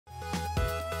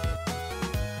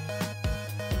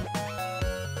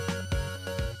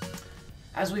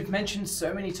As we've mentioned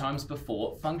so many times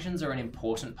before, functions are an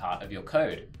important part of your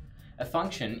code. A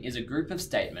function is a group of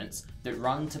statements that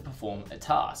run to perform a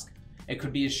task. It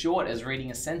could be as short as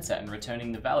reading a sensor and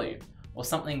returning the value, or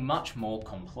something much more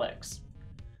complex.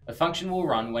 A function will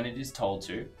run when it is told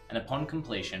to, and upon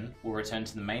completion will return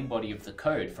to the main body of the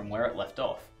code from where it left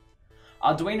off.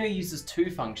 Arduino uses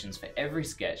two functions for every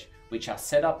sketch, which are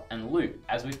setup and loop,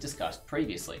 as we've discussed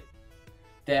previously.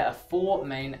 There are four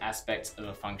main aspects of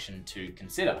a function to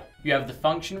consider. You have the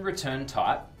function return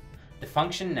type, the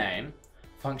function name,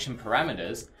 function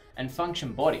parameters, and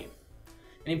function body.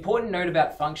 An important note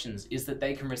about functions is that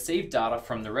they can receive data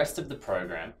from the rest of the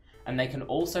program, and they can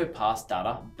also pass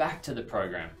data back to the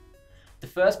program. The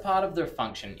first part of the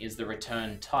function is the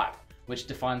return type, which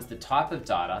defines the type of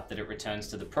data that it returns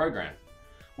to the program.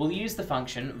 We'll use the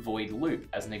function void loop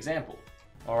as an example.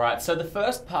 Alright, so the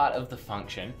first part of the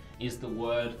function is the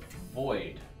word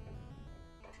void.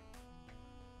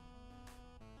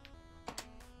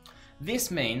 This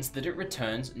means that it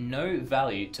returns no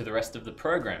value to the rest of the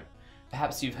program.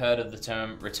 Perhaps you've heard of the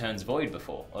term returns void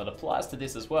before. Well, it applies to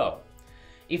this as well.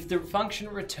 If the function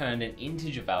returned an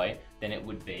integer value, then it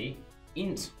would be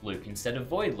int loop instead of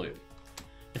void loop.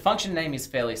 The function name is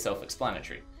fairly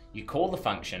self-explanatory. You call the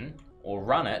function, or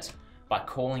run it, by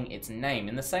calling its name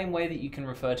in the same way that you can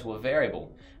refer to a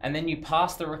variable, and then you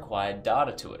pass the required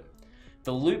data to it.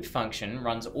 The loop function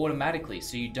runs automatically,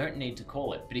 so you don't need to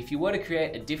call it, but if you were to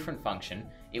create a different function,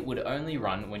 it would only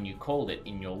run when you called it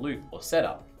in your loop or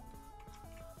setup.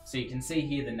 So you can see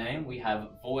here the name, we have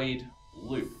void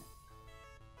loop,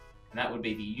 and that would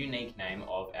be the unique name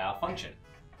of our function.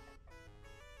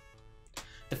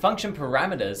 The function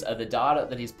parameters are the data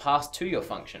that is passed to your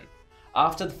function.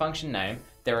 After the function name,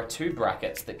 there are two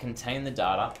brackets that contain the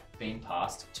data being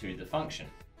passed to the function.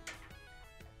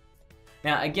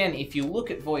 Now again, if you look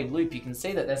at void loop, you can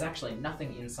see that there's actually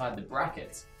nothing inside the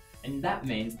brackets. And that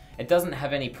means it doesn't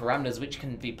have any parameters which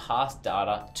can be passed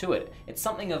data to it. It's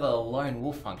something of a lone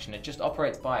wolf function. It just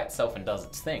operates by itself and does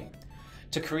its thing.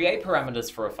 To create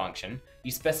parameters for a function,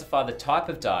 you specify the type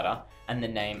of data and the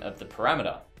name of the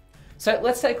parameter. So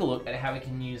let's take a look at how we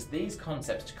can use these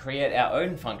concepts to create our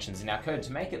own functions in our code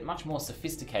to make it much more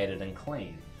sophisticated and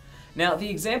clean. Now, the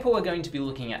example we're going to be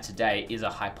looking at today is a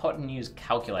hypotenuse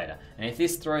calculator. And if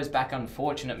this throws back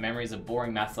unfortunate memories of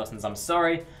boring maths lessons, I'm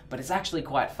sorry, but it's actually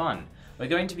quite fun. We're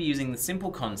going to be using the simple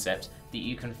concept that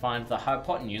you can find the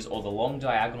hypotenuse, or the long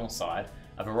diagonal side,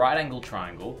 of a right angle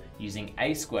triangle using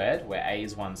a squared, where a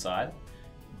is one side,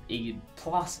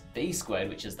 plus b squared,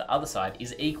 which is the other side,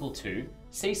 is equal to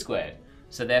c squared.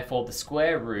 So therefore the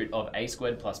square root of a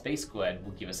squared plus b squared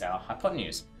will give us our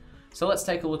hypotenuse. So let's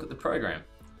take a look at the program.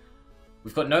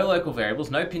 We've got no local variables,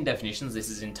 no pin definitions. This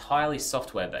is entirely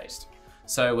software based.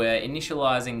 So we're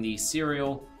initializing the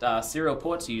serial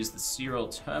port to use the serial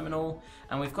terminal,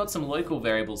 and we've got some local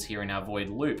variables here in our void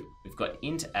loop. We've got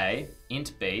int a,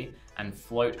 int b, and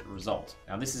float result.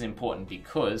 Now this is important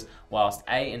because whilst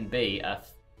a and b are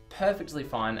perfectly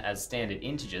fine as standard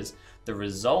integers, the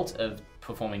result of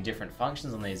performing different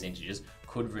functions on these integers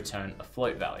could return a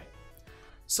float value.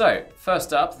 So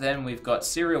first up then we've got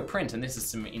serial print, and this is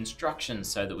some instructions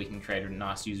so that we can create a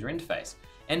nice user interface.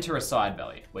 Enter a side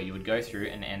value, where you would go through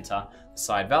and enter the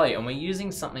side value, and we're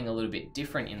using something a little bit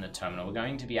different in the terminal. We're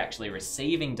going to be actually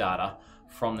receiving data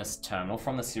from this terminal,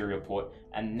 from the serial port,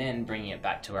 and then bringing it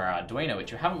back to our Arduino,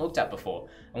 which we haven't looked at before.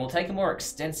 And we'll take a more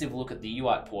extensive look at the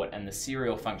UART port and the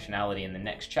serial functionality in the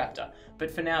next chapter.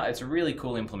 But for now, it's a really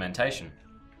cool implementation.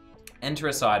 Enter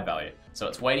a side value. So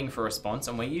it's waiting for a response,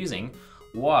 and we're using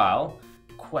while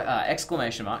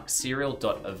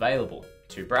serial.available,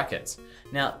 two brackets.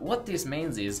 Now, what this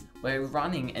means is we're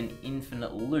running an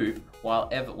infinite loop well,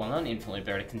 not an infinite loop,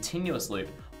 but a continuous loop,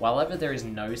 while ever there is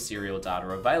no serial data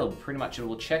available. Pretty much it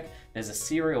will check there's a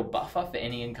serial buffer for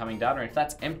any incoming data, and if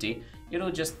that's empty,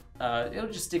 it'll just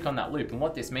stick on that loop. And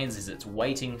what this means is it's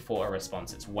waiting for a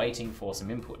response. It's waiting for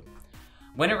some input.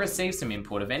 When it receives some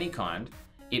input of any kind,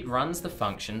 it runs the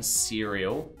function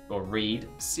serial, or read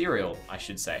serial, I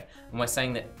should say. And we're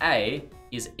saying that A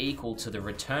is equal to the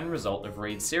return result of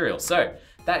read serial. So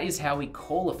that is how we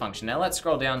call a function. Now let's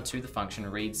scroll down to the function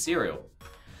read serial.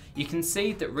 You can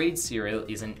see that read serial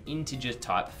is an integer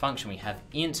type function. We have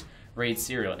int read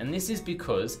serial, and this is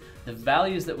because the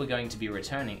values that we're going to be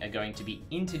returning are going to be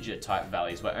integer type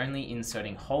values. We're only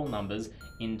inserting whole numbers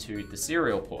into the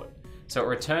serial port. So it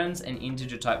returns an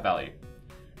integer type value.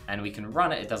 And we can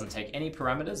run it. It doesn't take any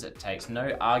parameters, it takes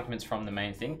no arguments from the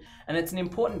main thing. And it's an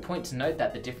important point to note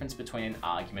that the difference between an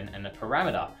argument and a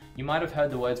parameter. You might have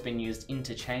heard the words being used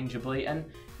interchangeably, and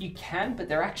you can, but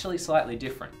they're actually slightly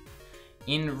different.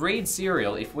 In read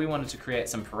serial, if we wanted to create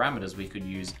some parameters, we could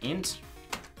use int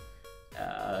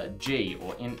g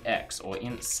or int x or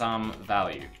int some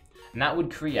value. And that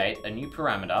would create a new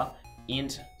parameter,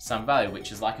 int some value,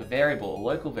 which is like a variable, a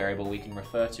local variable we can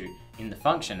refer to in the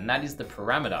function, and that is the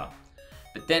parameter.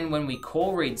 But then when we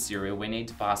call read serial, we need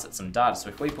to pass it some data. So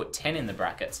if we put 10 in the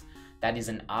brackets, that is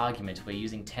an argument. We're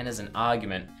using 10 as an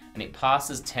argument, and it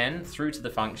passes 10 through to the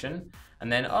function,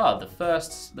 and then, the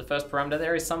first parameter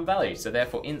there is some value. So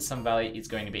therefore int some value is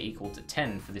going to be equal to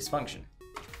 10 for this function.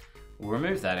 We'll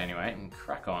remove that anyway and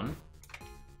crack on.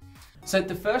 So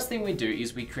the first thing we do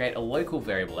is we create a local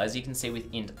variable, as you can see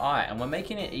with int I, and we're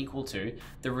making it equal to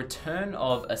the return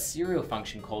of a serial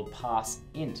function called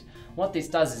parseInt. What this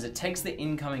does is it takes the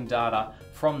incoming data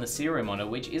from the serial monitor,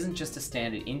 which isn't just a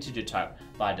standard integer type.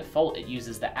 By default, it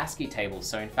uses the ASCII table.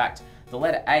 So in fact, the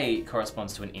letter A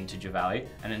corresponds to an integer value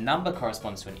and a number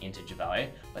corresponds to an integer value,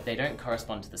 but they don't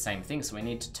correspond to the same thing. So we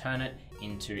need to turn it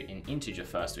into an integer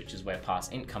first, which is where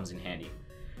parseInt comes in handy.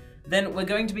 Then we're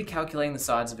going to be calculating the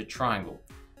sides of a triangle.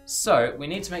 So we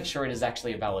need to make sure it is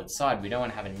actually a valid side. We don't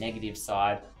want to have a negative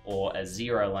side or a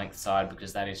zero length side,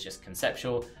 because that is just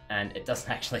conceptual and it doesn't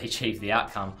actually achieve the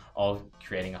outcome of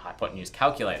creating a hypotenuse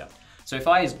calculator. So if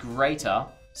I is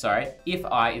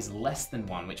less than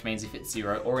 1, which means if it's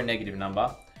 0 or a negative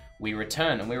number, we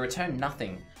return, and we return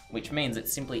nothing, which means it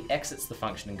simply exits the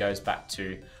function and goes back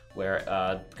to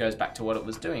where goes back to what it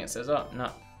was doing. It says, oh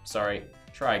no, sorry,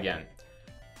 try again.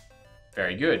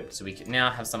 Very good. So we can now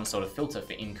have some sort of filter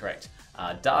for incorrect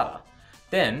data.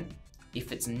 Then,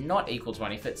 if it's not equal to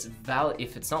 1, if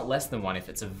it's not less than 1, if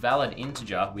it's a valid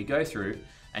integer, we go through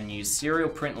and use serial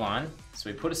print line. So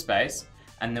we put a space,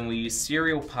 and then we use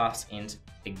serial parseInt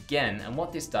again. And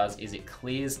what this does is it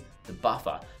clears the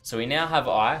buffer. So we now have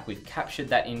I. We've captured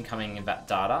that incoming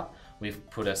data. We've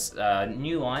put a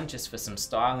new line just for some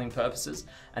styling purposes,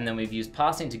 and then we've used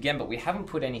parseInt again, but we haven't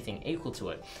put anything equal to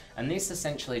it. And this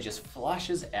essentially just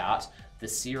flushes out the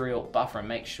serial buffer and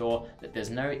makes sure that there's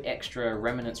no extra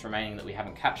remnants remaining that we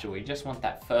haven't captured. We just want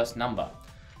that first number.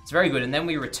 It's very good. And then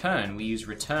we use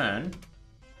return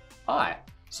I.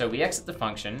 So we exit the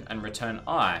function and return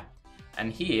I.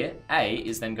 And here, A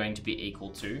is then going to be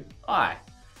equal to I.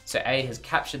 So A has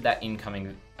captured that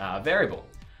incoming variable.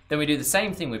 Then we do the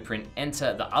same thing, we print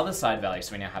enter the other side value.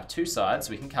 So we now have two sides,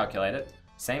 so we can calculate it.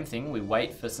 Same thing, we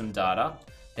wait for some data.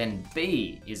 Then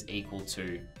B is equal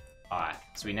to I.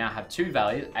 So we now have two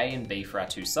values, A and B, for our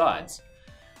two sides.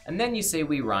 And then you see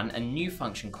we run a new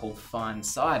function called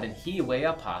findSide, and here we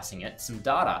are passing it some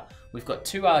data. We've got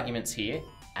two arguments here,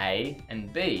 A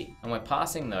and B, and we're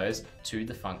passing those to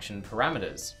the function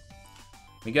parameters.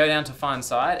 We go down to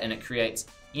findSide and it creates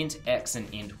int x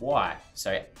and int y.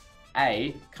 So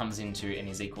A comes into and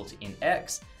is equal to int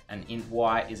x, and int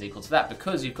y is equal to that,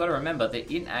 because you've got to remember that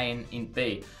int A and int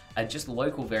B are just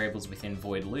local variables within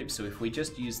void loops. So if we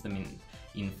just use them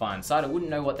in findSide, I wouldn't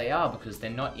know what they are because they're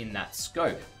not in that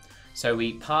scope. So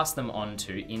we pass them on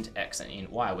to int x and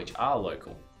int y, which are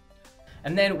local.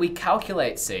 And then we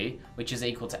calculate C, which is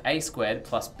equal to a squared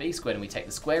plus b squared, and we take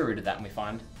the square root of that and we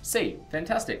find C.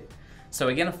 Fantastic. So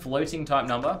again, a floating type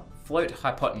number, float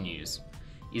hypotenuse,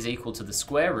 is equal to the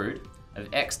square root of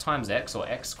x times x, or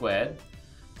x squared,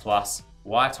 plus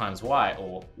y times y,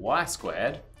 or y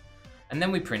squared, and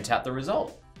then we print out the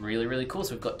result. Really, really cool.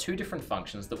 So we've got two different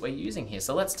functions that we're using here.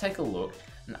 So let's take a look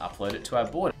and upload it to our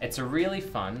board. It's a really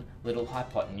fun little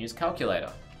hypotenuse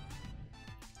calculator.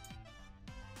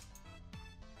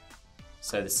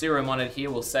 So the serial monitor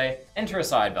here will say, enter a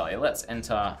side value. Let's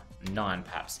enter 9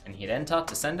 perhaps, and hit enter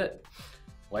to send it.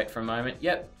 Wait for a moment.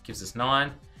 Yep, gives us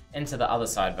 9. Enter the other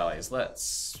side values.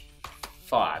 Let's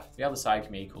 5. The other side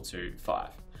can be equal to 5.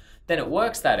 Then it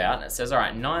works that out and it says, all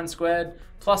right, 9 squared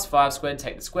plus 5 squared,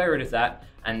 take the square root of that,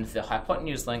 and the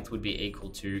hypotenuse length would be equal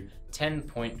to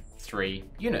 10.3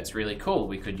 units. Really cool.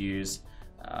 We could use,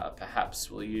 perhaps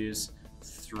we'll use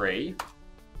 3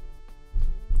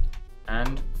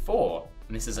 and 4.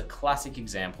 And this is a classic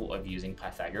example of using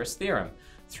Pythagoras Theorem.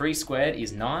 3 squared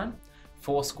is 9.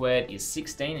 4 squared is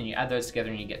 16, and you add those together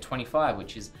and you get 25,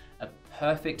 which is a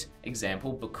perfect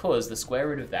example because the square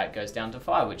root of that goes down to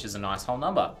 5, which is a nice whole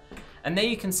number. And there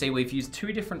you can see we've used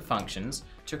two different functions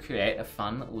to create a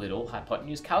fun little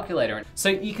hypotenuse calculator. So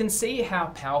you can see how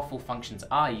powerful functions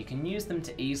are. You can use them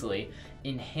to easily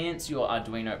enhance your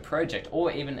Arduino project,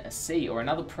 or even a C or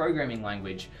another programming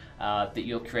language that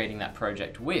you're creating that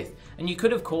project with. And you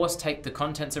could of course take the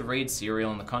contents of read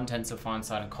serial and the contents of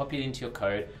findSide and copy it into your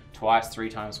code twice, 3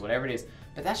 times, whatever it is.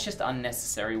 but that's just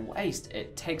unnecessary waste.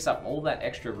 It takes up all that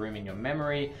extra room in your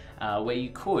memory where you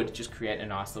could just create a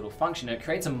nice little function. It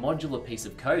creates a modular piece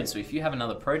of code, so if you have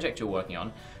another project you're working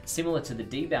on, similar to the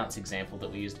debounce example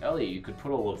that we used earlier, you could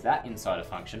put all of that inside a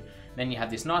function. Then you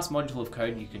have this nice module of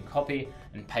code you can copy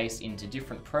and paste into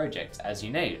different projects as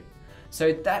you need.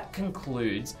 So that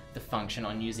concludes the function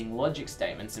on using logic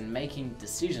statements and making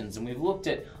decisions. And we've looked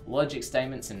at logic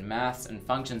statements and maths and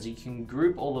functions. You can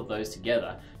group all of those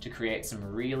together to create some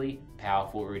really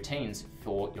powerful routines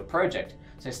for your project.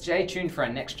 So stay tuned for our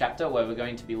next chapter where we're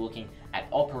going to be looking at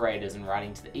operators and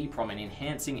writing to the EEPROM and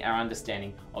enhancing our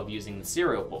understanding of using the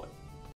serial port.